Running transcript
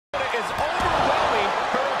is overwhelming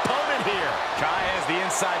her opponent here. Kai has the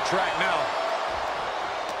inside track now.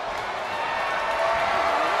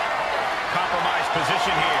 Compromised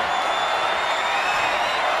position here.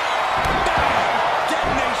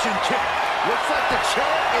 Detonation kick. Looks like the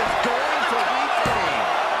champ is going to retain.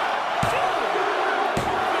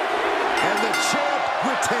 And the champ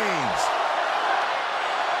retains.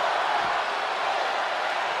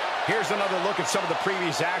 Here's another look at some of the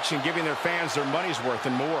previous action, giving their fans their money's worth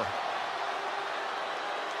and more.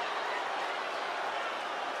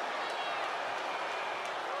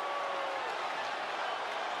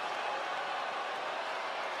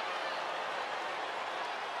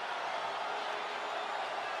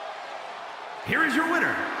 Here is your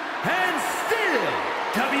winner, and still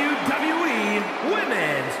WWE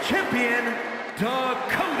Women's Champion,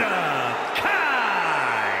 Dakota Kai.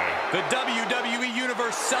 The WWE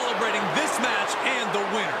Universe celebrating this match and the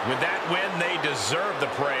winner. With that win, they deserve the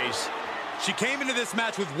praise. She came into this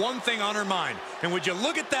match with one thing on her mind, and would you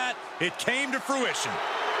look at that, it came to fruition.